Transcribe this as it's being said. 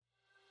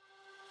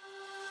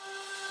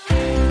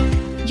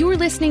You're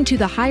listening to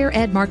The Higher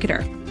Ed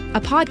Marketer, a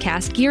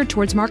podcast geared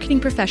towards marketing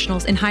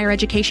professionals in higher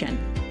education.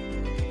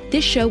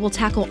 This show will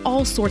tackle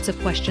all sorts of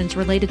questions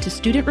related to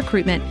student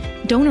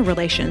recruitment, donor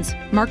relations,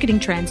 marketing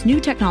trends, new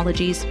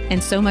technologies,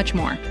 and so much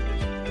more.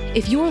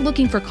 If you're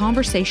looking for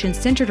conversations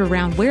centered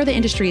around where the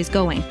industry is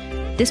going,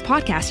 this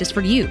podcast is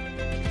for you.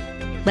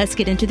 Let's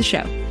get into the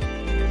show.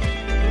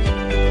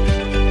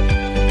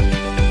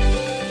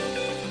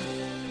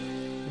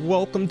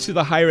 Welcome to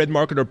the Higher Ed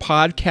Marketer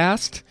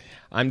podcast.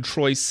 I'm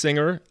Troy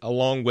Singer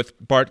along with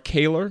Bart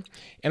Kaler,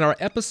 and our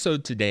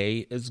episode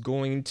today is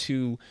going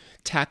to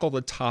tackle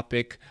the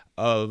topic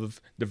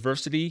of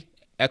diversity,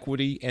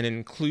 equity, and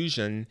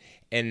inclusion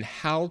and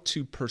how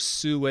to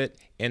pursue it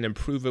and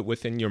improve it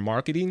within your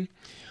marketing.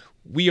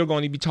 We are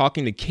going to be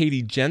talking to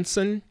Katie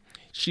Jensen.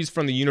 She's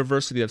from the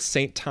University of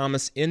St.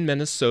 Thomas in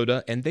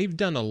Minnesota, and they've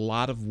done a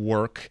lot of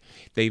work.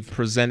 They've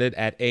presented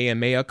at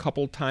AMA a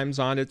couple times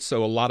on it,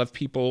 so a lot of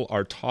people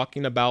are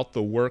talking about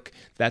the work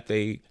that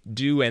they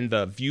do and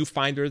the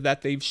Viewfinder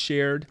that they've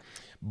shared.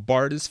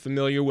 Bart is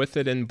familiar with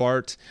it, and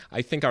Bart,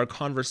 I think our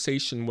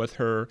conversation with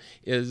her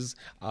is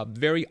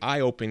very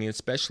eye-opening,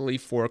 especially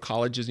for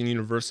colleges and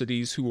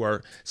universities who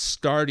are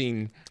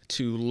starting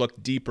to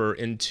look deeper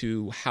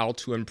into how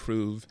to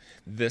improve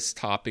this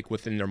topic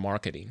within their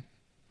marketing.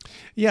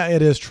 Yeah,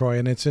 it is, Troy,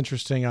 and it's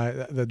interesting.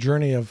 The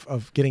journey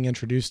of getting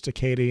introduced to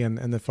Katie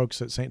and the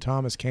folks at St.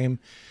 Thomas came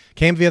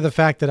via the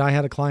fact that I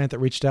had a client that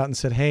reached out and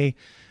said, hey,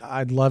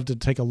 I'd love to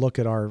take a look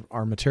at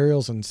our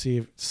materials and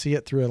see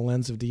it through a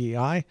lens of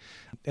DEI.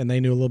 And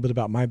they knew a little bit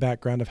about my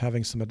background of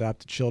having some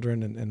adopted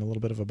children and a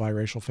little bit of a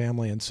biracial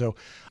family. And so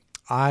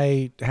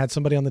I had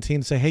somebody on the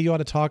team say, hey, you ought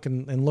to talk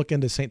and look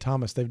into St.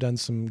 Thomas. They've done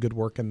some good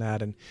work in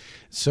that. And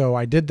so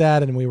I did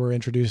that, and we were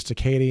introduced to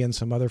Katie and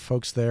some other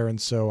folks there. And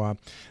so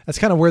that's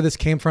kind of where this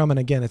came from. And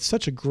again, it's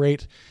such a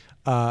great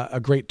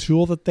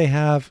tool that they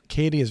have.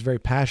 Katie is very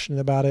passionate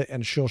about it,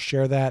 and she'll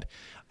share that.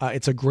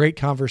 It's a great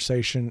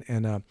conversation,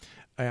 and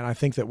I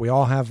think that we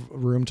all have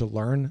room to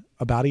learn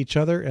about each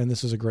other, and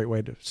this is a great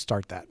way to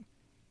start that.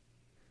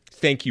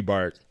 Thank you,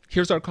 Bart.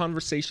 Here's our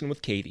conversation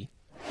with Katie.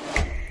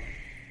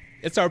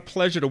 It's our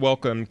pleasure to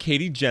welcome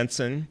Katie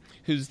Jensen,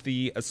 who's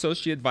the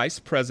Associate Vice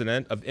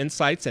President of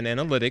Insights and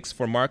Analytics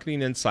for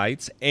Marketing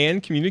Insights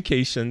and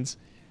Communications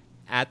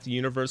at the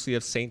University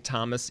of St.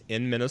 Thomas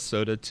in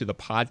Minnesota, to the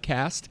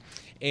podcast.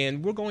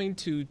 And we're going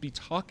to be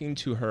talking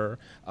to her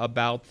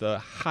about the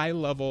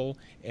high-level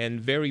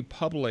and very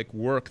public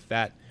work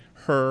that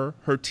her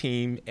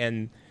team,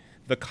 and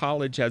the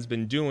college has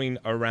been doing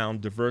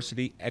around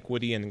diversity,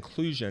 equity, and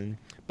inclusion.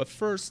 But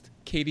first,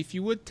 Katie, if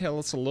you would tell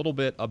us a little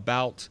bit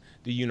about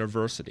the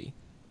university.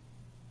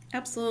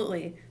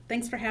 Absolutely.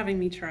 Thanks for having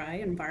me, Troy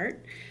and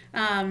Bart.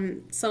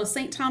 So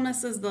St.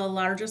 Thomas is the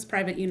largest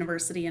private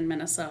university in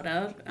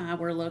Minnesota.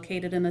 We're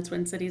located in the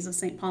Twin Cities of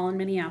St. Paul and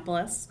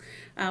Minneapolis.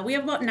 We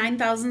have about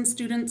 9,000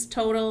 students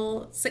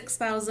total,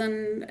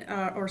 6,000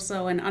 or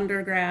so in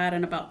undergrad,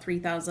 and about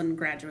 3,000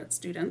 graduate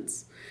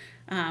students.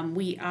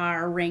 We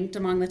are ranked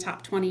among the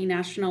top 20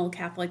 national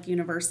Catholic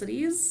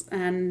universities,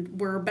 and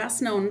we're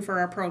best known for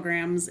our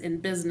programs in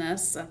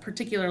business,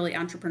 particularly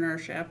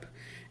entrepreneurship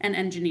and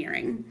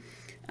engineering.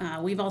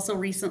 We've also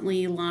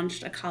recently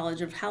launched a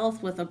College of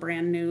Health with a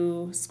brand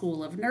new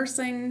School of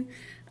Nursing,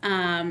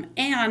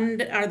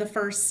 and are the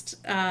first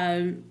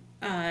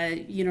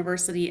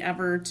university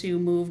ever to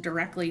move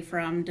directly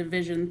from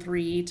Division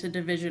III to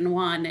Division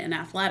I in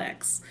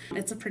athletics.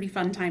 It's a pretty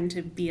fun time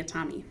to be a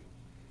Tommy.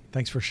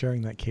 Thanks for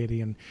sharing that,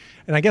 Katie. And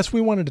I guess we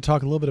wanted to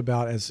talk a little bit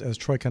about, as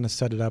Troy kind of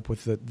set it up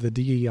with the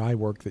DEI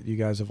work that you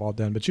guys have all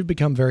done, but you've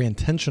become very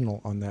intentional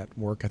on that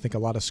work. I think a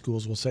lot of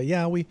schools will say,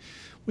 yeah, we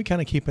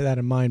kind of keep that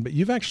in mind, but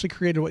you've actually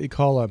created what you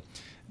call a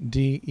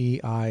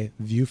DEI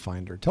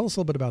Viewfinder. Tell us a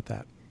little bit about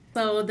that.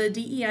 So the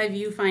DEI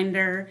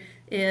Viewfinder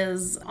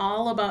is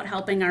all about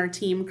helping our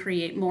team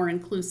create more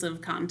inclusive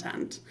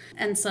content.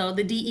 And so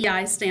the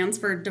DEI stands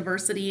for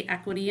Diversity,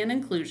 Equity, and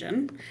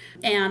Inclusion.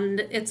 And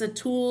it's a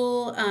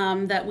tool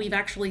that we've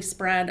actually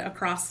spread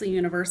across the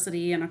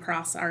university and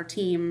across our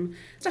team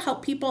to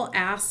help people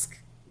ask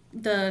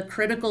the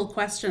critical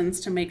questions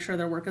to make sure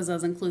their work is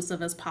as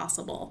inclusive as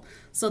possible.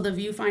 So the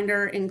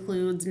Viewfinder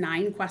includes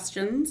 9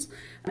 questions,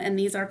 and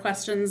these are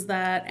questions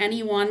that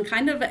anyone,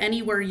 kind of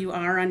anywhere you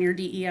are on your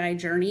DEI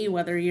journey,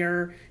 whether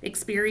you're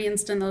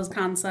experienced in those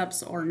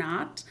concepts or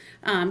not,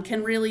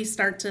 can really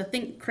start to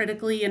think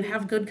critically and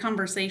have good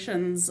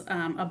conversations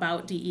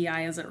about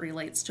DEI as it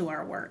relates to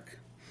our work.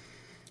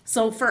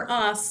 So for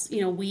us,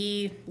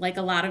 we, like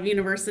a lot of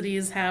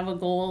universities, have a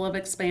goal of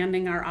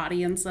expanding our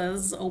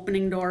audiences,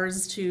 opening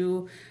doors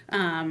to,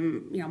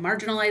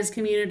 marginalized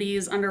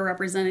communities,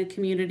 underrepresented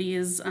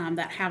communities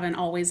that haven't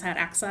always had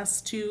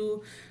access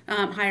to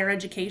higher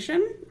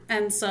education.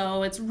 And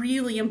so it's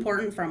really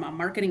important from a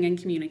marketing and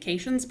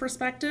communications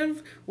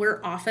perspective. We're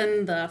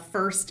often the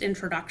first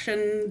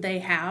introduction they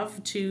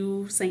have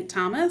to St.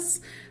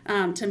 Thomas,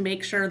 to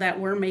make sure that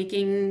we're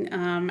making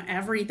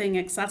everything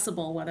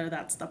accessible, whether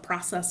that's the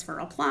process for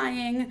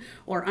applying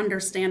or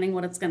understanding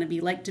what it's going to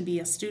be like to be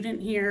a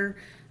student here.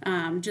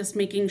 Just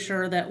making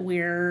sure that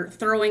we're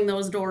throwing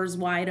those doors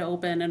wide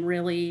open and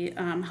really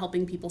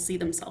helping people see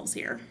themselves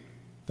here.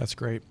 That's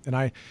great. And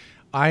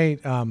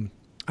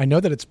I know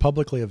that it's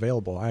publicly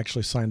available. I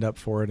actually signed up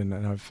for it, and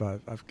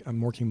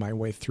I'm working my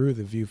way through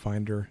the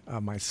Viewfinder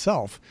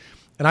myself.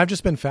 And I've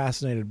just been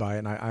fascinated by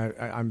it, and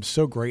I'm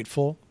so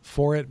grateful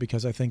for it,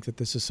 because I think that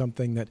this is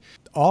something that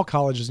all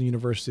colleges and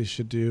universities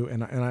should do.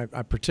 And I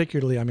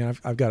particularly,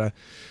 I've got a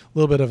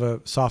little bit of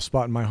a soft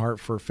spot in my heart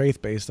for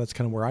faith-based. That's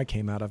kind of where I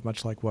came out of,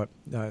 much like what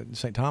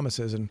St. Thomas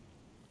is.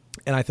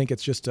 And I think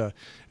it's just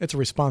it's a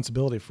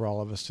responsibility for all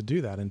of us to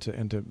do that and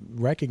to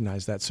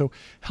recognize that. So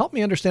help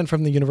me understand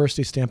from the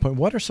university standpoint,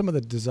 what are some of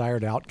the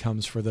desired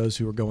outcomes for those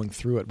who are going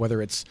through it,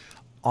 whether it's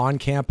on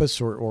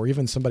campus or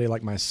even somebody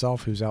like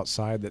myself who's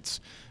outside that's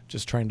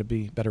just trying to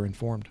be better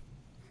informed?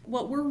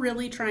 What we're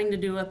really trying to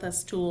do with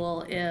this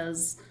tool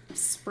is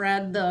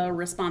spread the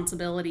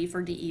responsibility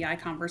for DEI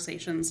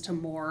conversations to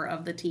more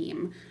of the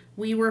team.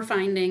 We were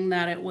finding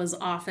that it was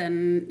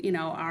often,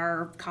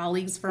 our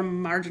colleagues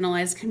from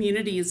marginalized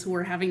communities who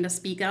were having to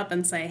speak up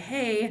and say,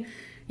 hey,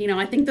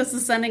 I think this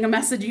is sending a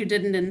message you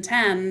didn't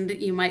intend.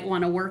 You might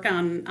want to work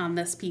on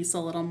this piece a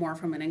little more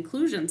from an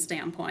inclusion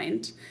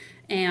standpoint.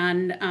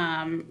 And,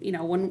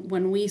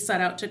 when we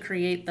set out to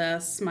create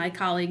this, my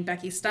colleague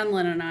Becky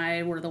Stenlin and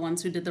I were the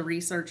ones who did the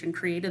research and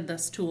created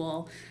this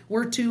tool.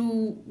 We're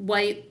two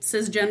white,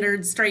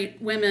 cisgendered,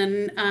 straight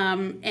women,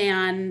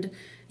 and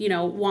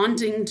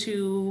wanting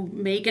to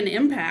make an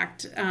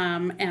impact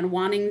and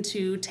wanting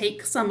to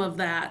take some of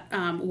that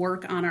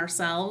work on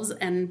ourselves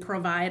and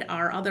provide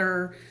our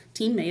other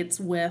teammates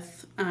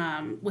with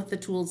the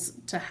tools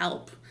to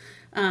help.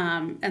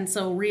 And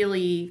so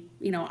really,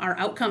 our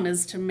outcome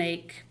is to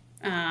make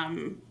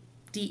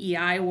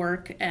DEI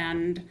work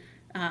and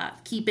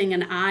keeping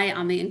an eye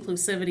on the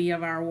inclusivity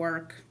of our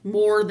work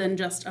more than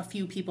just a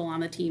few people on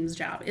the team's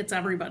job. It's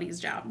everybody's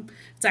job.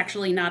 It's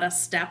actually not a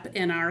step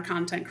in our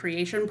content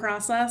creation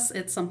process.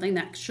 It's something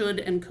that should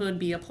and could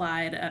be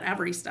applied at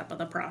every step of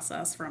the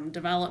process, from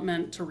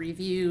development to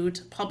review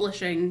to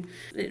publishing.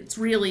 It's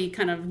really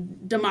kind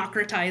of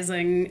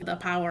democratizing the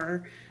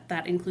power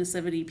that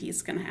inclusivity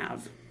piece can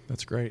have.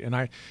 That's great. And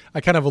I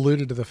kind of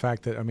alluded to the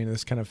fact that,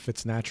 this kind of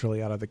fits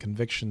naturally out of the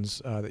convictions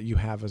that you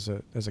have as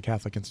a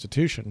Catholic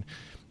institution,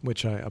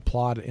 which I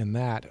applaud in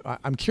that.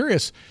 I'm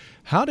curious,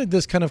 how did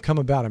this kind of come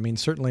about?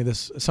 Certainly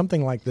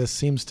something like this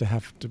seems to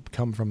have to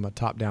come from a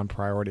top-down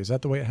priority. Is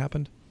that the way it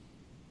happened?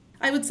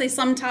 I would say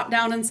some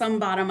top-down and some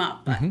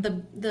bottom-up.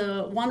 But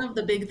the one of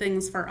the big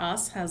things for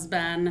us has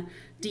been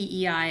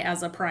DEI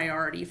as a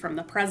priority, from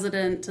the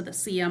president to the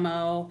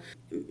CMO,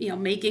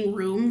 making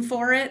room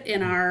for it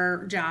in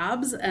our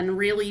jobs and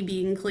really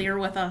being clear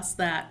with us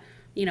that,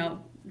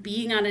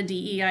 being on a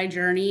DEI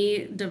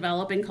journey,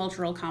 developing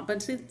cultural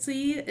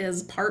competency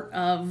is part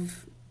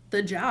of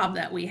the job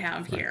that we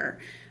have here.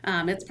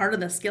 It's part of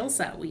the skill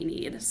set we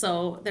need.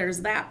 So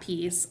there's that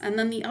piece. And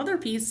then the other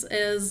piece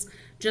is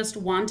just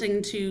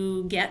wanting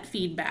to get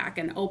feedback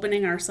and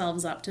opening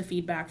ourselves up to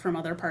feedback from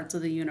other parts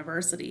of the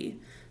university.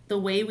 The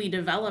way we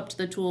developed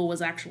the tool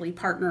was actually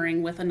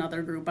partnering with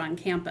another group on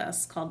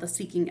campus called the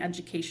Seeking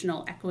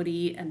Educational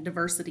Equity and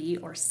Diversity,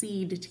 or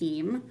SEED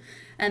team.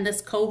 And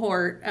this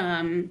cohort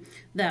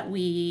that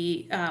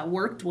we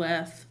worked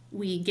with,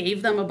 we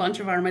gave them a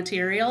bunch of our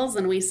materials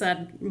and we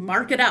said,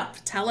 mark it up,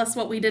 tell us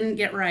what we didn't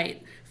get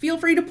right. Feel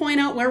free to point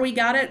out where we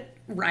got it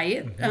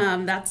right.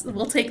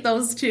 We'll take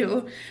those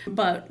too.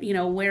 But,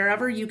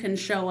 wherever you can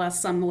show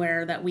us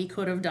somewhere that we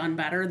could have done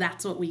better,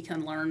 that's what we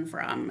can learn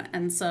from.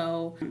 And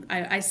so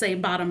I say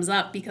bottoms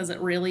up because it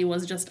really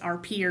was just our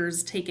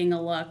peers taking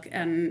a look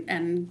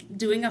and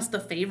doing us the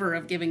favor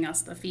of giving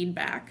us the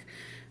feedback.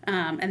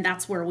 And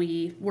that's where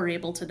we were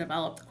able to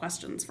develop the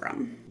questions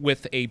from.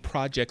 With a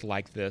project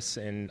like this,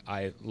 and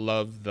I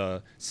love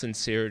the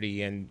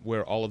sincerity and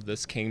where all of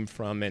this came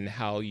from and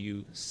how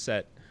you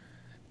set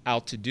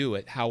out to do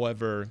it.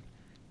 However,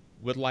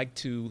 would like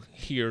to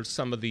hear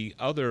some of the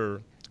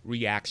other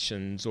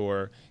reactions,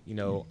 or,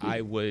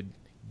 I would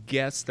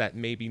guess that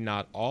maybe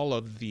not all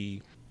of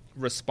the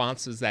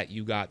responses that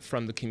you got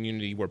from the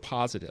community were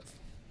positive.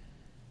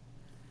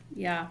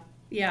 Yeah.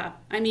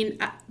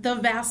 The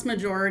vast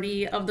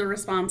majority of the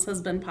response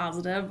has been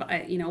positive.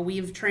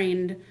 We've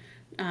trained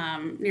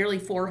nearly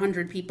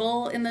 400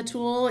 people in the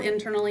tool,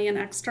 internally and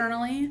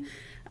externally.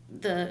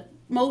 The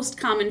most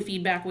common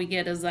feedback we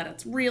get is that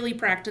it's really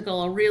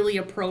practical, a really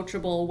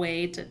approachable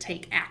way to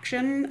take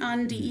action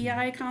on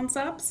DEI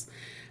concepts.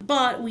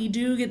 But we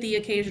do get the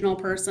occasional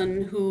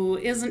person who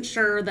isn't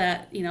sure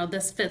that,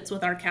 this fits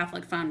with our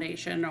Catholic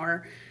foundation,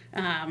 or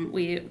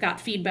we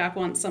got feedback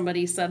once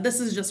somebody said, this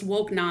is just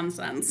woke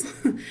nonsense.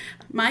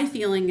 My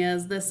feeling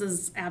is this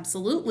is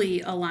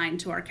absolutely aligned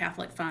to our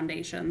Catholic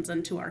foundations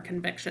and to our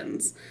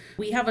convictions.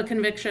 We have a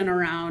conviction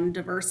around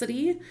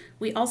diversity.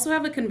 We also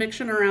have a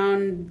conviction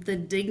around the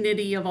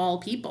dignity of all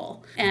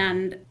people.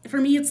 And for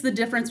me, it's the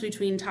difference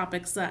between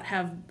topics that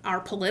are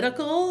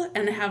political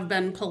and have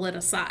been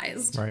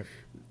politicized. Right.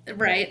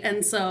 Right.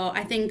 And so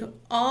I think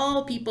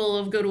all people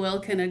of goodwill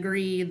can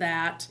agree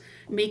that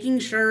making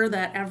sure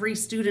that every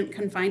student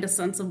can find a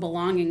sense of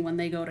belonging when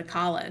they go to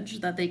college,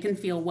 that they can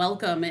feel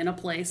welcome in a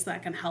place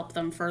that can help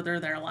them further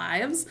their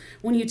lives.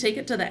 When you take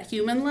it to that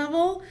human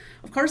level,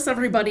 of course,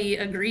 everybody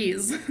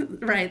agrees,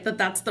 right, that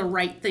that's the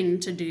right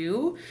thing to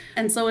do.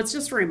 And so it's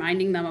just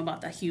reminding them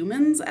about the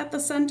humans at the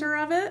center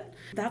of it.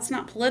 That's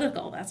not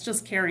political. That's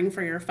just caring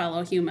for your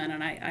fellow human.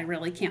 And I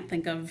really can't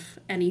think of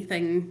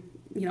anything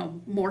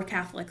more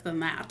Catholic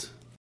than that.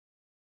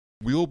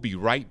 We'll be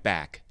right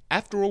back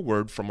after a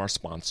word from our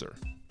sponsor.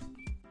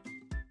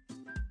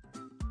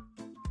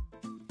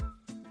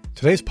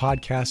 Today's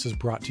podcast is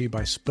brought to you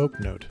by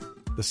SpokeNote,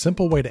 the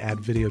simple way to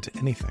add video to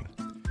anything.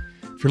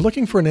 If you're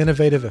looking for an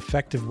innovative,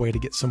 effective way to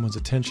get someone's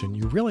attention,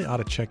 you really ought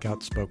to check out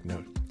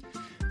SpokeNote.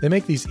 They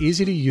make these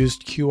easy-to-use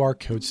QR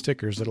code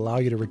stickers that allow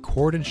you to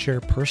record and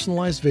share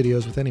personalized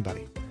videos with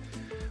anybody.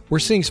 We're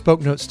seeing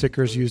SpokeNote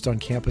stickers used on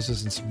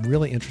campuses in some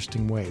really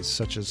interesting ways,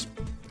 such as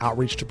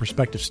outreach to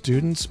prospective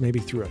students, maybe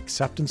through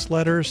acceptance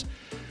letters,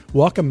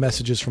 welcome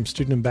messages from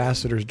student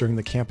ambassadors during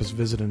the campus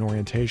visit and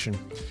orientation,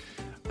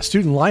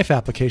 student life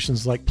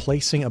applications like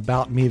placing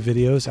About Me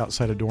videos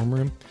outside a dorm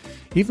room,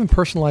 even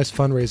personalized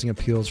fundraising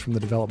appeals from the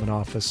development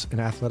office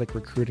and athletic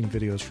recruiting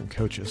videos from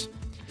coaches.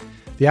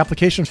 The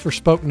applications for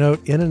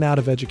SpokeNote in and out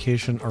of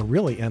education are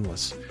really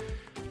endless.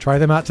 Try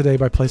them out today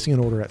by placing an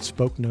order at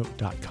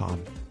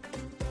spokenote.com.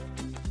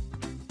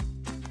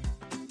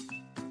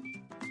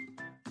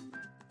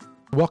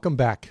 Welcome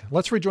back.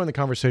 Let's rejoin the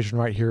conversation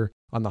right here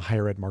on the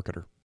Higher Ed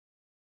Marketer.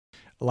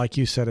 Like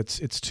you said,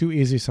 it's too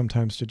easy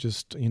sometimes to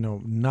just,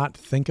 not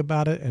think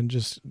about it and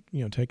just,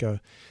 take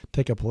a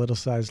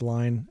politicized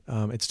line.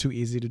 It's too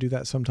easy to do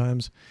that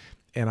sometimes.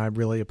 And I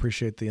really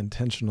appreciate the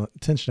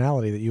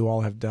intentionality that you all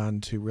have done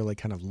to really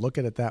kind of look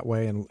at it that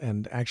way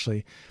and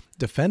actually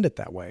defend it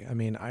that way. I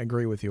mean, I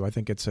agree with you. I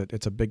think it's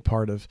a big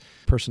part of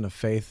person of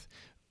faith,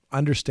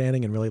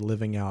 understanding and really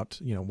living out,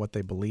 what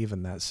they believe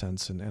in that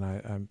sense. And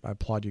I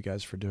applaud you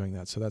guys for doing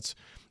that. So that's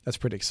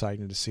pretty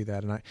exciting to see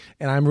that.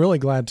 And I'm really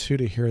glad too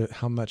to hear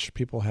how much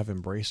people have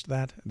embraced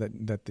that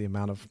the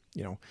amount of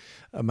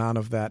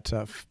that,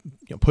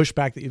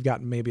 pushback that you've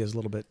gotten maybe is a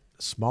little bit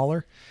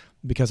smaller,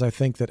 because I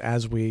think that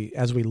as we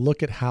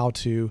look at how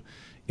to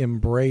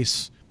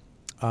embrace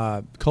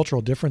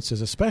cultural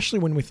differences, especially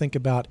when we think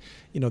about,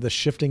 the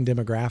shifting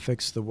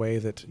demographics, the way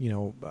that,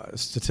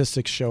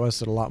 statistics show us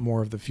that a lot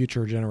more of the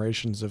future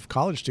generations of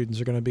college students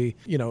are going to be,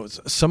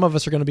 some of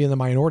us are going to be in the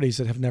minorities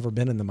that have never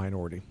been in the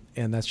minority.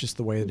 And that's just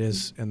the way it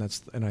is. And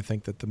I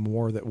think that the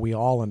more that we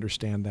all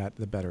understand that,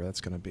 the better that's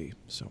going to be.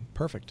 So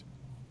perfect.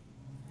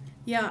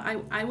 Yeah,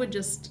 I would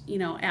just,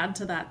 add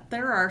to that.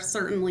 There are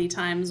certainly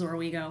times where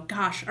we go,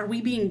 gosh, are we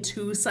being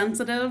too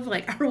sensitive?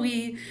 Like, are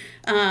we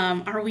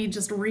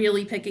just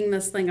really picking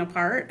this thing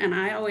apart? And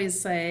I always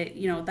say,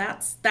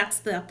 that's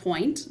the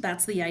point.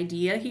 That's the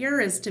idea here,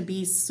 is to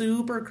be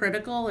super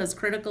critical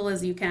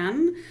as you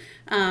can.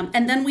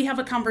 And then we have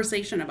a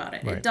conversation about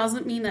it. Right. It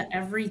doesn't mean that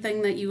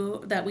everything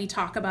that we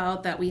talk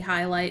about, that we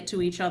highlight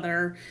to each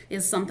other,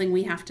 is something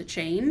we have to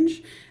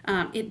change.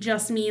 It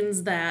just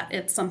means that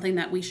it's something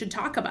that we should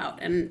talk about.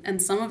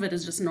 And some of it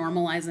is just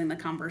normalizing the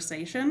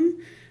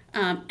conversation.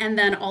 And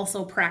then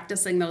also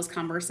practicing those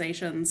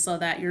conversations so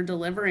that you're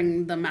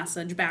delivering the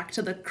message back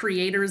to the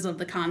creators of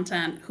the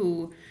content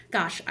who,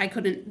 gosh, I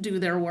couldn't do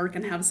their work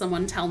and have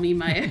someone tell me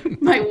my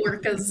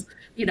work is,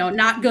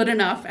 not good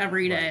enough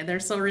every day. Right. They're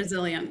so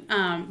resilient.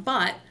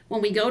 But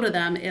when we go to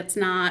them, it's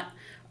not,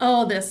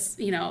 oh,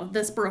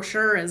 this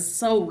brochure is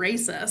so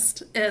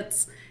racist.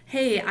 It's,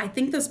 hey, I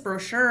think this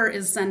brochure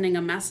is sending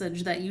a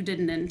message that you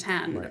didn't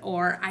intend, right.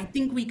 Or I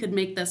think we could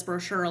make this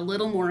brochure a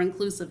little more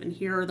inclusive, and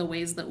here are the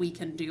ways that we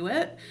can do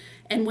it.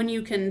 And when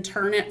you can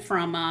turn it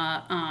from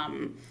a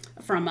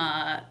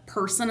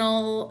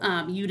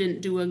personal, you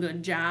didn't do a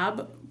good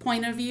job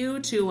point of view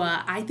to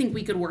I think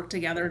we could work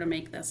together to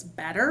make this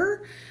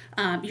better,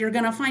 you're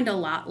going to find a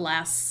lot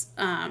less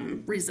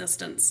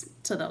resistance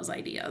to those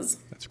ideas.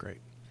 That's great.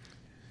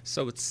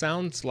 So it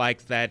sounds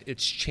like that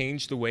it's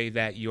changed the way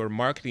that your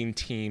marketing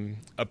team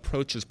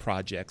approaches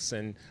projects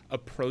and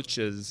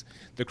approaches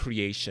the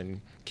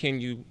creation.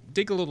 Can you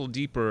dig a little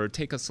deeper, or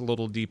take us a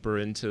little deeper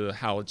into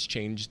how it's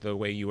changed the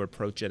way you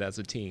approach it as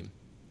a team?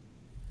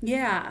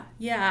 Yeah.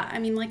 I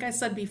mean, like I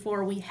said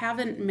before, we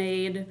haven't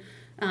made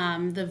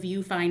the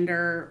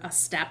Viewfinder a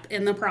step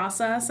in the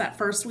process. At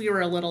first, we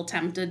were a little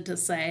tempted to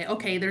say,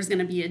 okay, there's going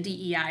to be a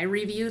DEI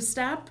review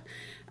step.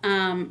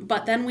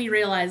 But then we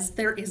realized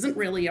there isn't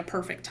really a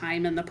perfect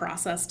time in the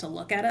process to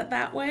look at it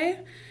that way.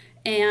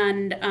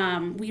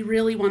 And we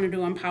really wanted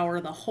to empower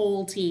the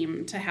whole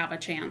team to have a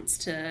chance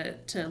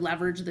to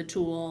leverage the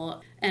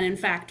tool. And in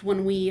fact,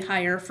 when we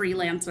hire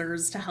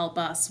freelancers to help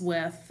us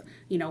with,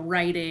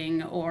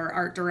 writing or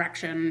art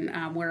direction,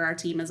 where our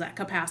team is at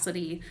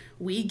capacity,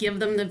 we give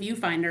them the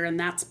Viewfinder, and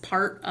that's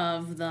part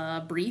of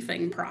the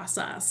briefing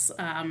process.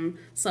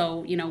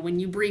 So, when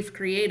you brief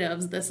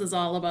creatives, this is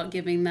all about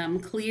giving them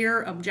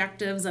clear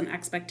objectives and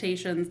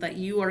expectations that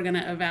you are going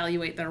to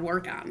evaluate their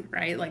work on,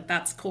 right? Like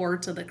that's core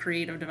to the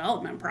creative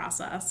development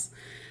process.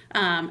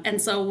 And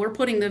so we're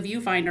putting the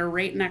Viewfinder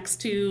right next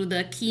to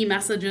the key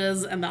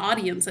messages and the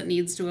audience it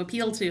needs to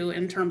appeal to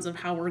in terms of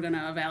how we're going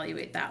to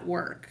evaluate that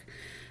work.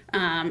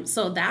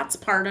 So that's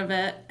part of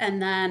it.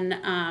 And then,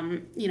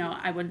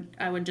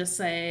 I would just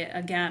say,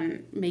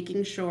 again,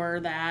 making sure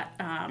that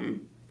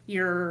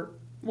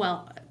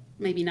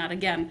maybe not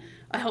again,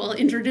 I will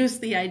introduce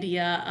the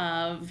idea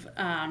of,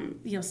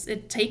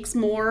 it takes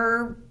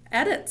more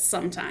edits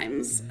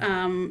sometimes,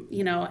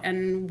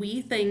 and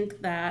we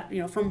think that,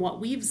 from what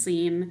we've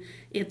seen,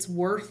 it's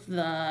worth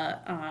the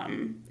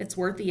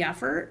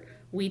effort.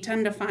 We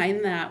tend to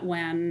find that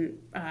when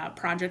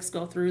projects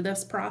go through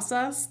this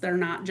process, they're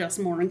not just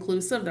more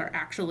inclusive, they're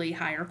actually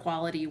higher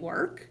quality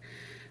work.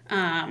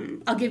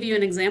 I'll give you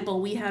an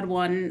example. We had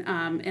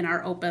one in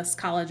our Opus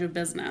College of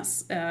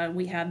Business.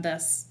 We had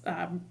this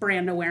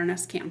brand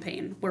awareness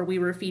campaign where we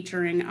were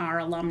featuring our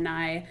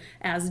alumni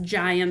as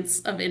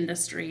giants of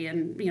industry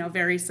and,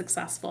 very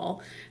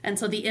successful. And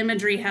so the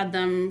imagery had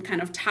them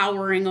kind of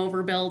towering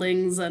over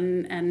buildings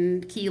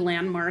and key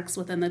landmarks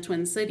within the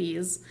Twin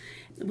Cities.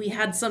 We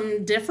had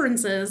some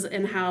differences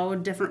in how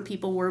different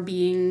people were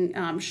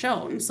being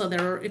shown. So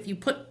if you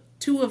put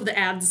two of the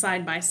ads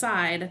side by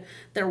side,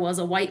 there was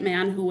a white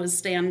man who was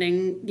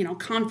standing,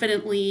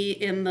 confidently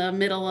in the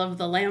middle of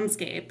the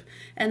landscape.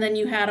 And then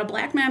you had a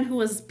black man who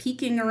was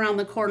peeking around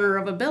the corner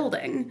of a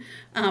building.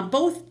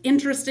 Both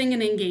interesting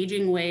and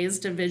engaging ways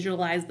to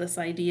visualize this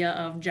idea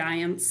of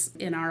giants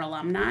in our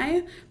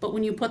alumni. But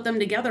when you put them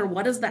together,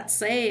 what does that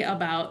say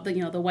about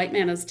the white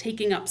man is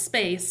taking up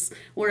space,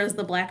 whereas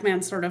the black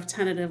man's sort of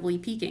tentatively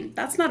peeking?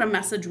 That's not a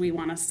message we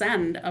want to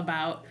send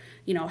about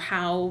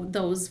how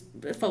those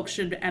folks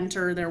should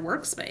enter their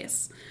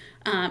workspace.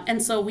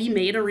 And so we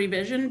made a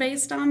revision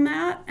based on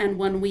that. And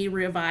when we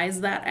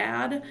revised that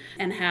ad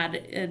and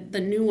had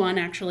the new one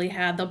actually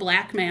had the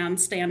black man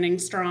standing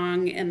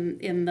strong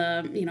in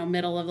the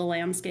middle of the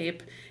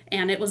landscape.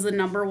 And it was the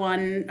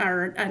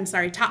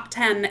top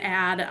 10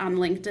 ad on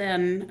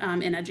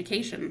LinkedIn in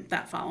education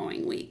that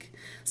following week.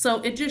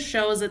 So it just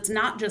shows it's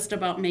not just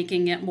about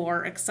making it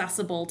more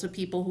accessible to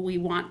people who we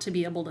want to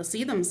be able to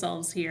see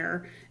themselves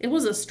here. It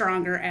was a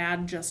stronger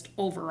ad just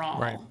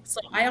overall. Right. So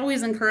I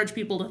always encourage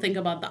people to think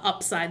about the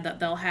upside that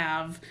they'll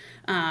have.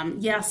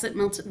 Yes, it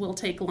will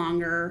take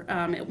longer.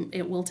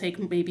 It will take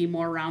maybe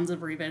more rounds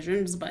of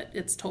revisions, but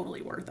it's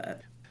totally worth it.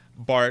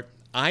 Bart,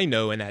 I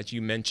know, and as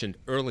you mentioned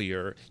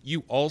earlier,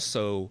 you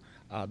also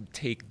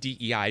take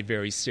DEI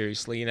very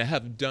seriously and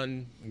have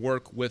done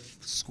work with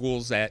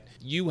schools that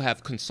you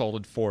have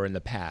consulted for in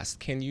the past.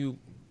 Can you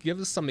give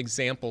us some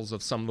examples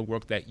of some of the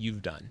work that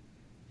you've done?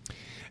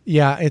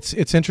 Yeah,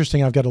 it's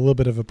interesting. I've got a little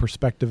bit of a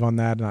perspective on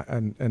that.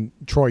 And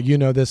Troy, you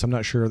know this. I'm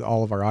not sure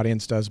all of our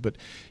audience does, but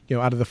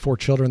out of the 4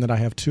 children that I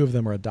have, 2 of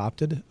them are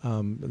adopted.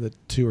 The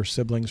 2 are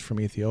siblings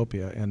from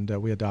Ethiopia, and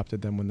we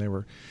adopted them when they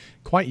were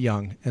quite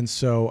young. And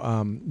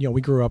so,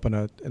 we grew up in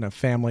a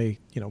family,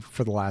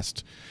 for the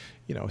last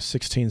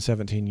 16,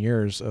 17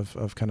 years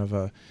of kind of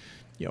a,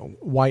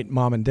 white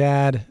mom and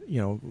dad,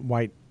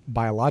 white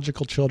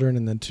biological children,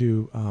 and then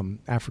 2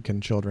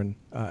 African children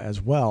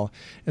as well.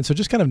 And so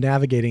just kind of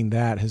navigating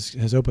that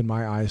has opened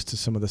my eyes to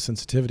some of the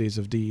sensitivities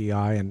of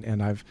DEI,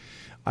 and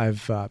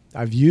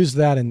I've used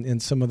that in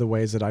some of the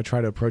ways that I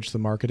try to approach the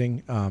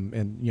marketing.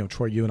 And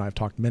Troy, you and I have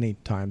talked many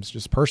times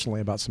just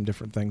personally about some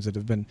different things that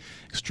have been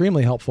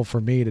extremely helpful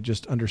for me to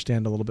just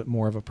understand a little bit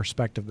more of a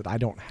perspective that I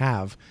don't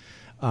have,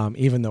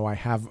 even though I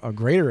have a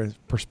greater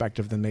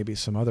perspective than maybe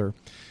some other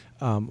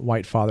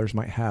white fathers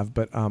might have.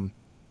 But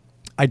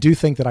I do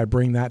think that I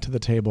bring that to the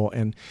table,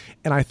 and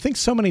I think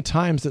so many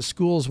times that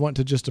schools want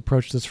to just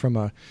approach this from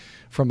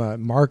a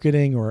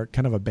marketing or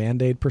kind of a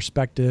Band-Aid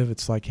perspective.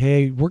 It's like,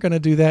 hey, we're going to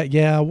do that.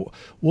 Yeah,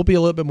 we'll be a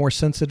little bit more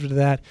sensitive to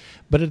that.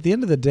 But at the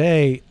end of the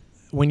day,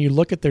 when you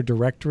look at their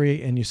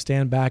directory and you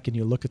stand back and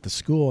you look at the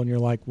school and you're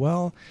like,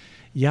 well,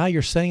 yeah,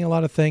 you're saying a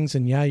lot of things,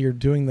 and yeah, you're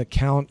doing the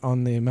count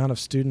on the amount of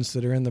students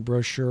that are in the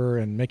brochure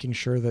and making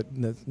sure that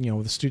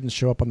the students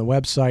show up on the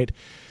website.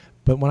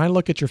 But when I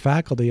look at your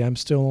faculty, I'm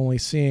still only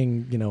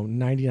seeing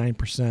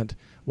 99%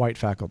 white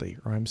faculty,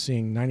 or I'm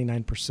seeing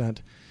 99%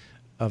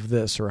 of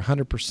this or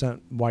 100%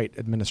 white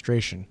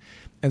administration.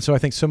 And so I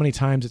think so many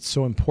times it's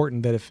so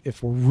important that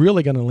if we're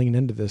really going to lean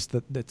into this,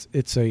 that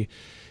it's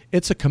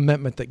a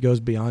commitment that goes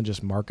beyond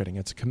just marketing.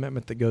 It's a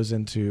commitment that goes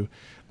into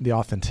the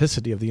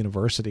authenticity of the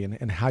university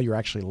and how you're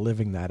actually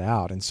living that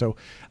out. And so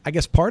I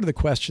guess part of the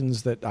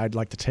questions that I'd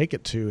like to take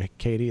it to,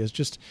 Katie, is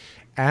just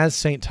as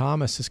St.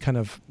 Thomas has kind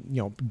of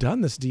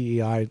done this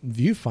DEI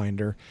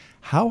viewfinder,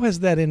 how has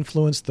that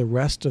influenced the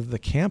rest of the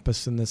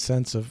campus in the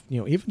sense of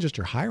even just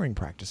your hiring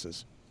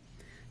practices?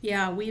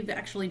 Yeah, we've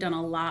actually done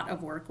a lot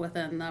of work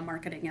within the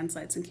marketing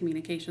insights and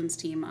communications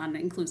team on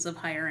inclusive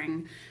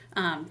hiring.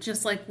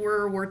 Just like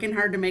we're working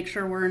hard to make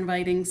sure we're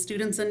inviting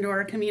students into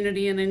our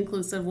community in an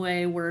inclusive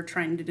way, we're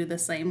trying to do the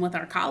same with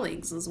our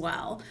colleagues as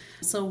well.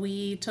 So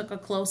we took a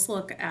close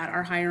look at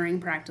our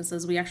hiring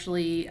practices. We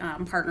actually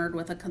partnered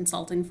with a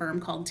consulting firm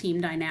called Team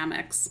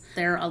Dynamics.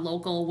 They're a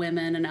local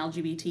women and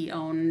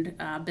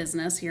LGBT-owned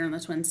business here in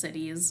the Twin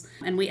Cities,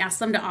 and we asked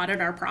them to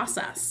audit our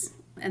process.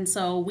 And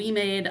so we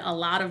made a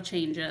lot of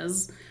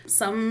changes.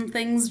 Some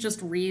things just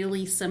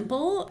really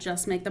simple,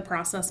 just make the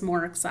process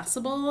more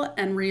accessible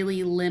and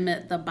really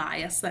limit the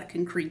bias that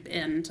can creep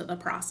into the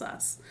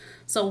process.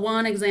 So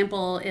one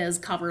example is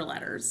cover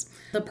letters.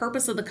 The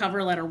purpose of the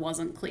cover letter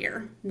wasn't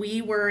clear.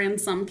 We were in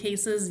some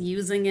cases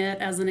using it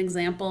as an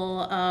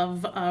example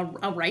of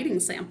a writing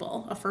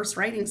sample, a first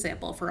writing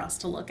sample for us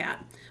to look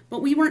at.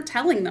 But we weren't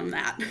telling them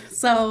that.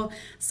 So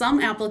some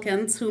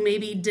applicants who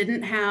maybe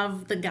didn't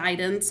have the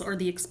guidance or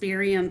the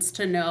experience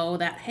to know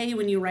that, hey,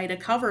 when you write a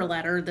cover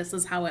letter, this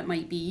is how it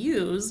might be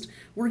used,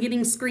 were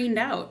getting screened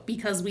out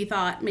because we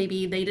thought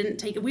maybe they didn't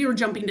take it. We were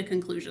jumping to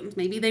conclusions.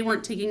 Maybe they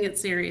weren't taking it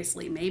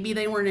seriously. Maybe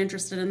they weren't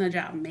interested in the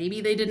job. Maybe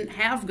they didn't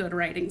have good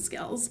writing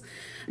skills.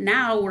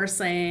 Now we're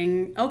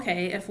saying,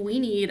 okay, if we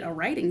need a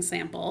writing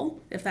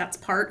sample, if that's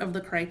part of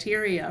the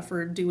criteria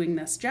for doing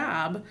this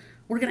job,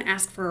 we're going to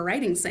ask for a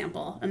writing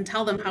sample and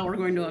tell them how we're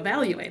going to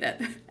evaluate it,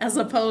 as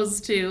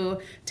opposed to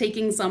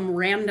taking some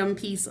random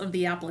piece of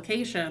the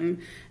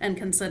application and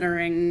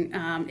considering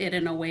it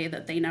in a way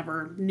that they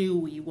never knew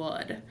we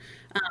would.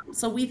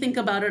 So we think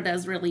about it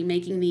as really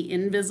making the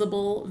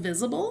invisible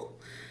visible,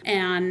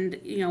 and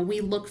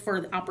we look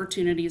for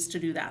opportunities to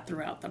do that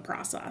throughout the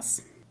process.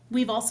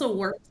 We've also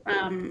worked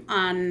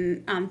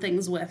on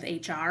things with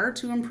HR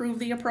to improve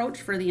the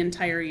approach for the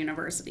entire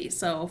university.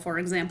 So, for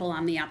example,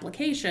 on the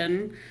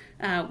application,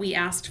 we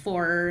asked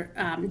for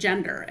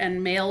gender,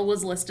 and male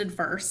was listed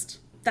first.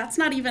 That's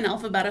not even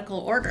alphabetical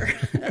order.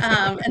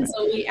 And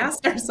so we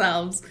asked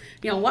ourselves,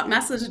 what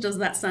message does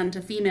that send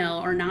to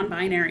female or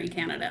non-binary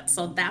candidates?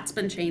 So that's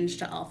been changed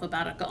to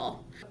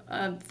alphabetical.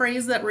 A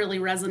phrase that really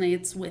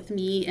resonates with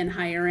me in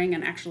hiring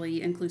and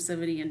actually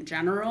inclusivity in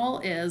general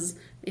is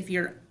if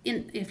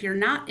you're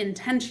not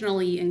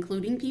intentionally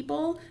including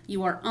people,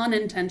 you are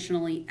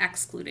unintentionally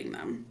excluding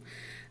them.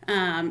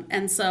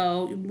 And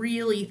so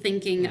really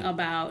thinking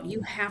about,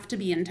 you have to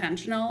be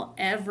intentional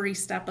every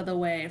step of the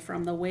way,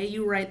 from the way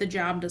you write the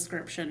job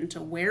description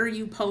to where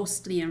you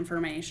post the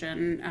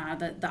information,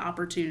 the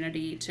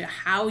opportunity, to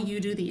how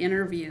you do the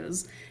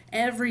interviews.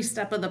 Every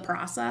step of the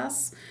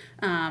process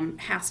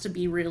has to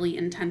be really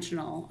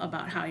intentional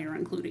about how you're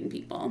including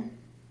people.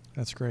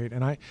 That's great.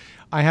 And I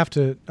have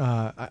to,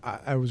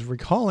 I was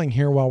recalling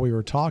here while we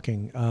were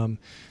talking,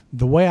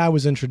 the way I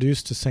was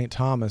introduced to St.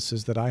 Thomas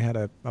is that I had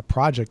a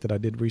project that I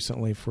did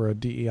recently for a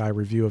DEI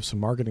review of some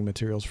marketing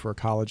materials for a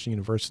college and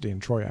university,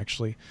 and Troy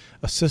actually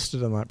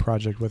assisted in that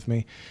project with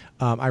me.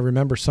 I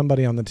remember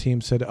somebody on the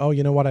team said, oh,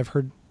 you know what, I've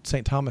heard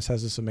St. Thomas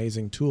has this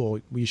amazing tool.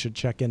 We should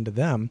check into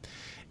them.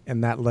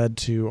 And that led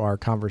to our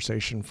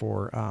conversation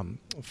for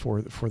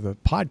the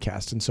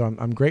podcast, and so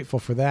I'm grateful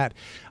for that.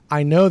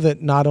 I know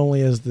that not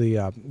only is the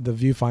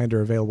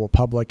Viewfinder available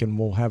public, and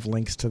we'll have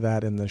links to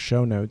that in the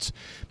show notes,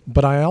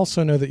 but I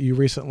also know that you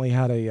recently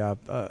had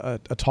a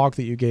talk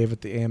that you gave at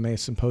the AMA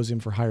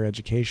Symposium for Higher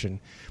Education.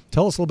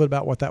 Tell us a little bit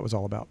about what that was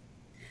all about.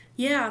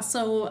 Yeah,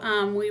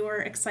 so we were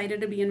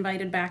excited to be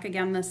invited back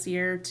again this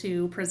year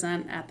to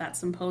present at that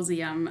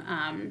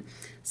symposium.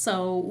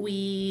 So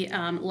we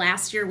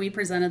last year we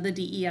presented the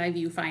DEI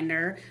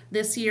Viewfinder.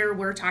 This year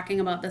we're talking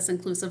about this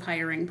inclusive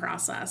hiring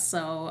process.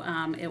 So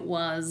it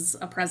was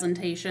a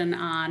presentation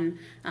on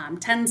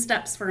 10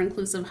 steps for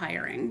inclusive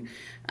hiring.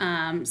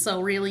 So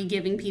really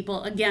giving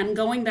people, again,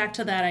 going back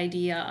to that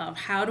idea of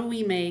how do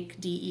we make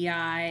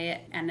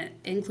DEI and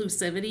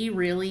inclusivity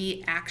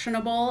really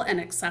actionable and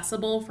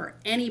accessible for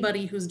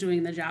anybody who's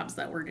doing the jobs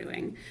that we're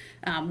doing.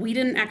 We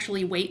didn't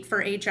actually wait for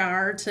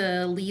HR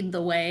to lead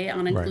the way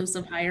on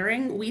inclusive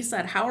hiring. We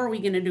said, how are we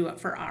going to do it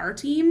for our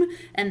team?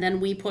 And then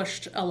we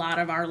pushed a lot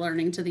of our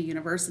learning to the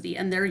university,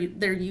 and they're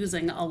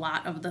using a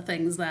lot of the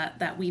things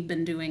that we've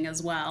been doing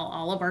as well.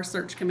 All of our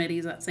search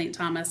committees at St.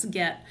 Thomas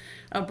get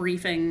a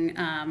briefing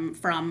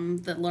from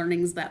the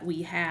learnings that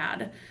we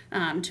had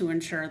to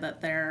ensure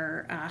that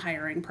their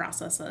hiring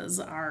processes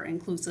are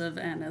inclusive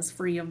and as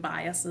free of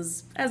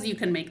biases as you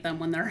can make them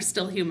when there are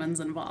still humans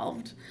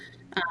involved.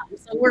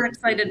 So we're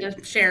excited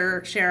to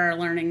share our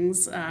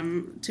learnings,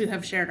 to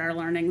have shared our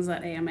learnings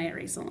at AMA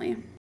recently.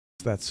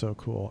 That's so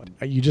cool.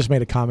 You just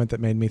made a comment that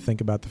made me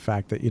think about the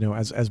fact that,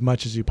 as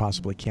much as you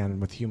possibly can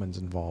with humans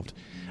involved,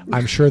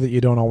 I'm sure that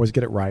you don't always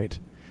get it right.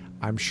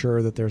 I'm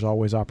sure that there's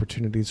always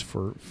opportunities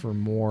for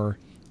more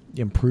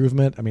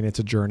improvement. I mean, it's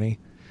a journey.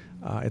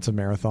 It's a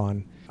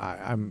marathon.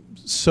 I'm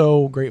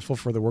so grateful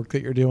for the work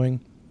that you're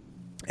doing.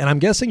 And I'm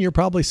guessing you're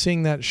probably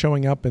seeing that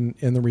showing up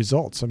in the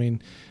results. I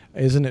mean,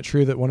 isn't it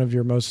true that one of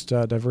your most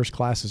diverse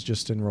classes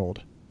just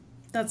enrolled?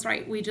 That's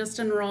right. We just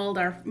enrolled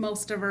our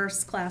most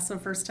diverse class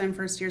of first-time,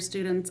 first-year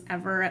students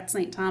ever at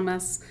St.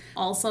 Thomas.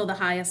 Also the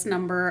highest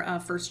number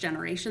of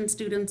first-generation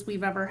students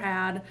we've ever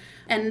had.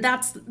 And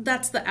that's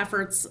the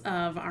efforts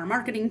of our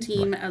marketing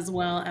team, as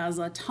well as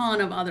a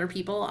ton of other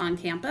people on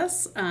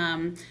campus.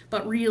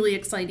 But really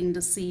exciting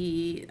to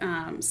see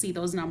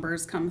those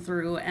numbers come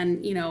through.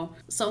 And,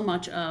 so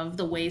much of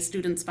the way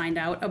students find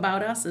out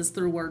about us is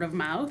through word of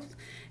mouth.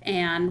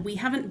 And we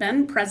haven't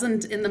been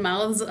present in the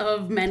mouths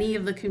of many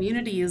of the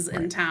communities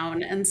in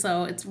town. And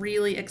so it's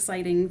really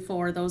exciting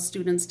for those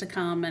students to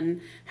come and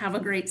have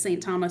a great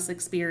St. Thomas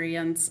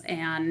experience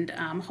and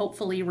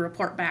hopefully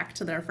report back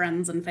to their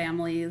friends and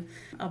family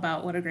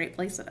about what a great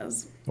place it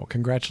is. Well,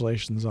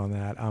 congratulations on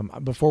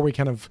that. Before we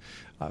kind of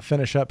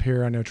finish up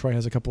here, I know Troy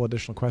has a couple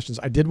additional questions.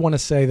 I did want to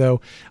say,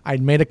 though, I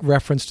made a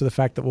reference to the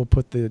fact that we'll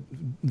put the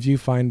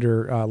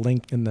Viewfinder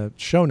link in the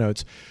show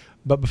notes.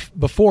 But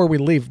before we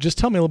leave, just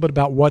tell me a little bit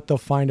about what they'll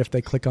find if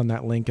they click on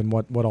that link and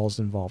what all is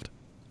involved.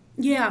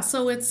 Yeah,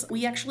 so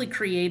we actually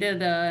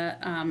created a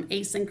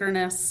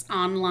asynchronous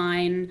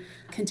online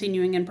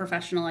continuing and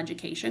professional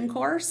education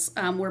course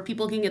where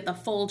people can get the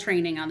full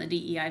training on the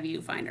DEI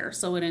Viewfinder.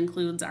 So it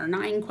includes our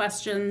 9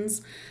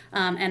 questions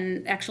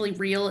and actually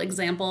real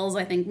examples.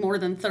 I think more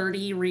than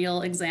 30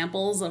 real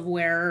examples of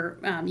where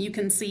you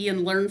can see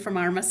and learn from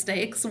our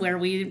mistakes,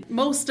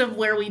 most of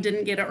where we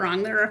didn't get it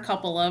wrong. There are a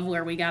couple of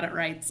where we got it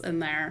right in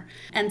there.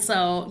 And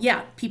so,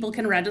 yeah, people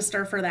can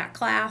register for that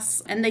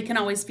class, and they can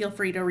always feel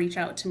free to reach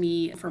out to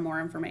me for more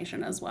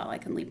information as well. I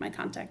can leave my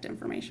contact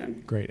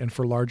information. Great. And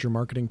for larger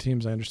marketing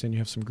teams, I understand you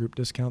have some group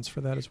discounts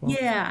for that as well?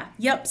 Yeah.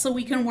 Yep. So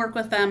we can work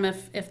with them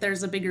if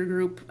there's a bigger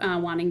group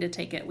wanting to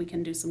take it. We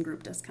can do some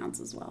group discounts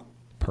as well.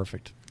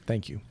 Perfect.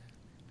 Thank you.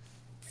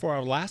 For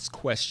our last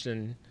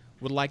question,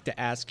 would like to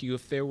ask you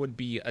if there would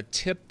be a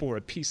tip or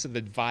a piece of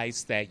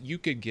advice that you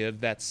could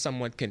give that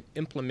someone can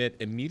implement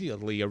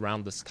immediately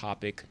around this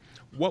topic.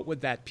 What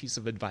would that piece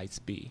of advice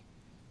be?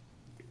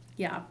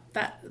 Yeah,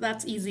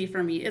 that's easy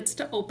for me. It's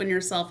to open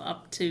yourself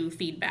up to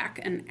feedback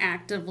and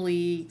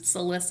actively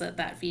solicit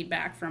that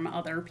feedback from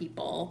other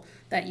people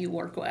that you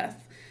work with.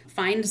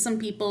 Find some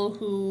people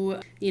who,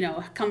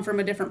 come from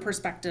a different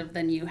perspective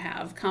than you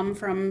have. Come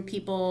from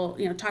people,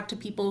 talk to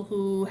people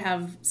who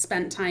have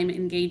spent time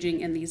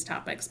engaging in these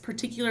topics,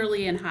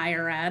 particularly in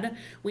higher ed.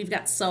 We've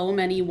got so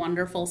many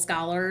wonderful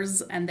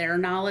scholars and their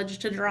knowledge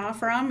to draw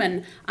from.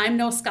 And I'm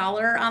no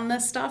scholar on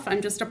this stuff.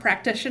 I'm just a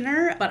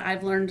practitioner, but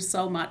I've learned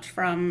so much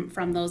from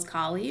those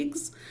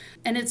colleagues.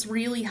 And it's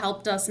really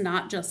helped us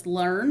not just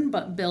learn,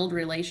 but build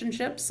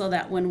relationships so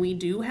that when we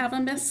do have a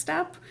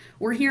misstep,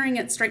 we're hearing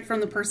it straight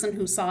from the person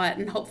who saw it,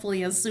 and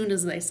hopefully as soon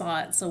as they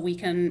saw it, so we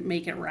can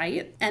make it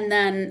right. And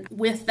then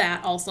with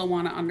that, also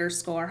want to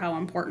underscore how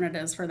important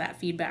it is for that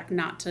feedback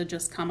not to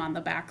just come on the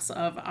backs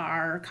of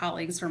our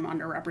colleagues from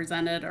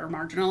underrepresented or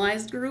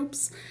marginalized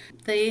groups.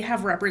 They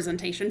have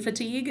representation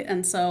fatigue,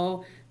 and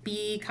so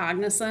be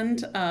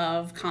cognizant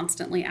of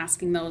constantly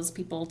asking those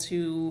people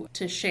to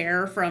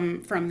share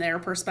from their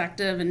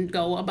perspective and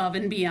go above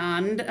and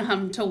beyond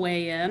to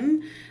weigh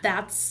in.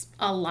 That's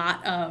a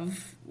lot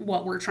of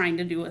what we're trying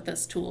to do with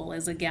this tool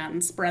is, again,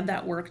 spread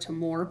that work to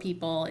more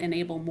people,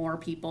 enable more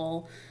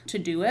people to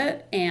do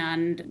it.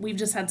 And we've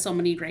just had so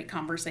many great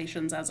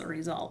conversations as a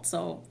result.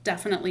 So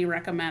definitely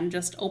recommend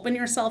just open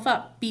yourself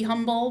up, be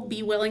humble,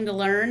 be willing to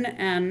learn,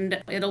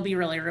 and it'll be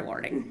really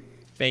rewarding.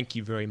 Thank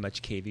you very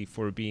much, Katie,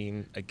 for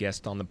being a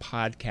guest on the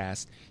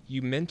podcast.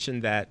 You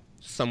mentioned that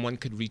someone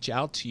could reach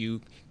out to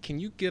you. Can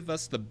you give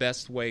us the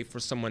best way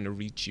for someone to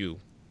reach you?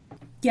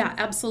 Yeah,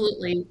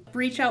 absolutely.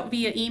 Reach out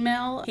via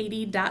email,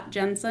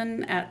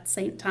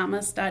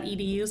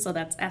 katie.jensen@stthomas.edu. So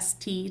that's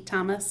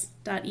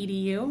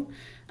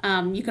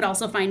stthomas.edu. You could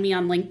also find me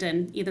on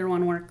LinkedIn. Either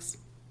one works.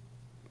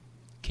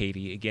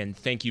 Katie, again,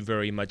 thank you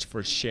very much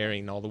for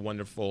sharing all the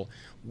wonderful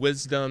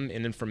wisdom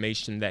and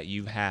information that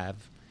you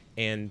have.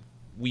 And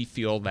we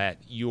feel that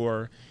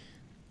your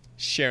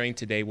sharing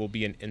today will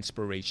be an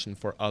inspiration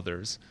for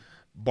others.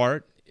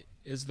 Bart,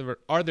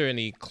 are there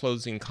any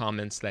closing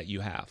comments that you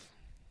have?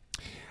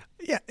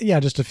 Yeah,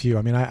 just a few.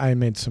 I mean, I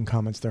made some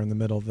comments there in the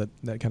middle that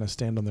kind of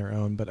stand on their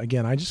own. But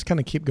again, I just kind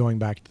of keep going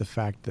back to the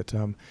fact that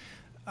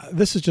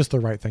this is just the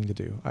right thing to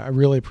do. I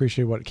really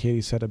appreciate what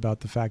Katie said about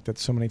the fact that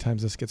so many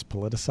times this gets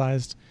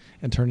politicized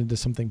and turned into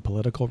something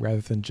political rather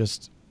than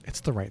just,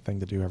 it's the right thing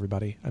to do,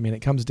 everybody. I mean,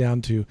 it comes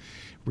down to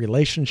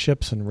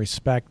relationships and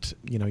respect.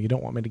 You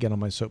don't want me to get on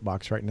my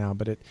soapbox right now,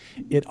 but it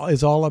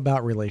is all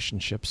about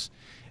relationships.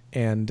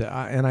 And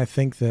I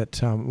think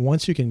that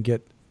once you can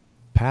get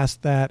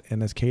past that,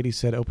 and as Katie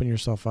said, open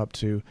yourself up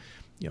to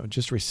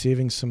just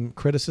receiving some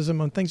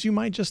criticism on things you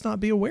might just not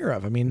be aware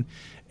of. I mean,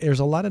 there's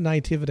a lot of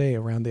naivete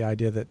around the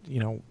idea that,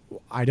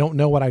 I don't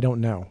know what I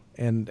don't know.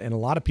 And a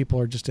lot of people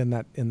are just in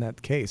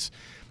that case,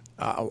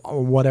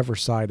 whatever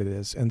side it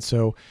is. And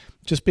so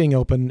just being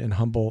open and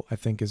humble, I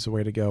think, is the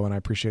way to go. And I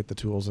appreciate the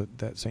tools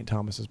that St.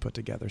 Thomas has put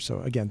together.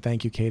 So again,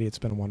 thank you, Katie. It's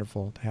been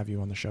wonderful to have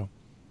you on the show.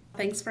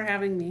 Thanks for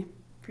having me.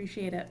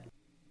 Appreciate it.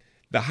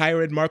 The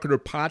Higher Ed Marketer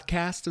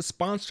podcast is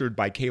sponsored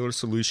by Kaler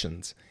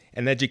Solutions,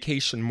 an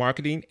education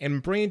marketing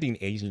and branding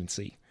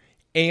agency,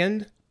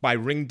 and by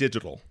Ring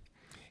Digital,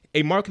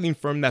 a marketing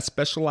firm that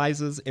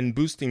specializes in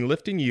boosting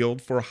lift and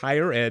yield for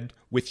higher ed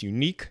with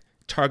unique,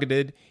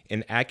 targeted,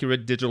 and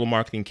accurate digital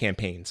marketing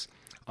campaigns.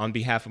 On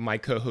behalf of my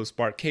co-host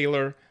Bart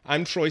Kaler,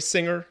 I'm Troy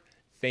Singer.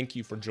 Thank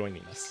you for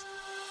joining us.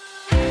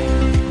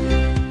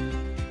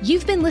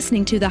 You've been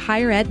listening to The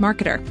Higher Ed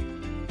Marketer.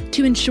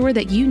 To ensure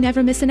that you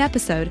never miss an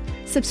episode,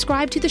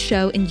 subscribe to the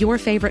show in your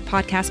favorite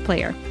podcast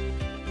player.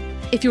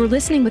 If you're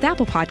listening with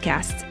Apple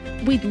Podcasts,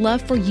 we'd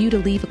love for you to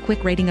leave a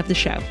quick rating of the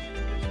show.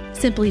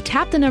 Simply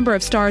tap the number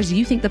of stars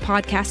you think the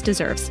podcast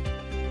deserves.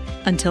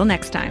 Until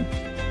next time.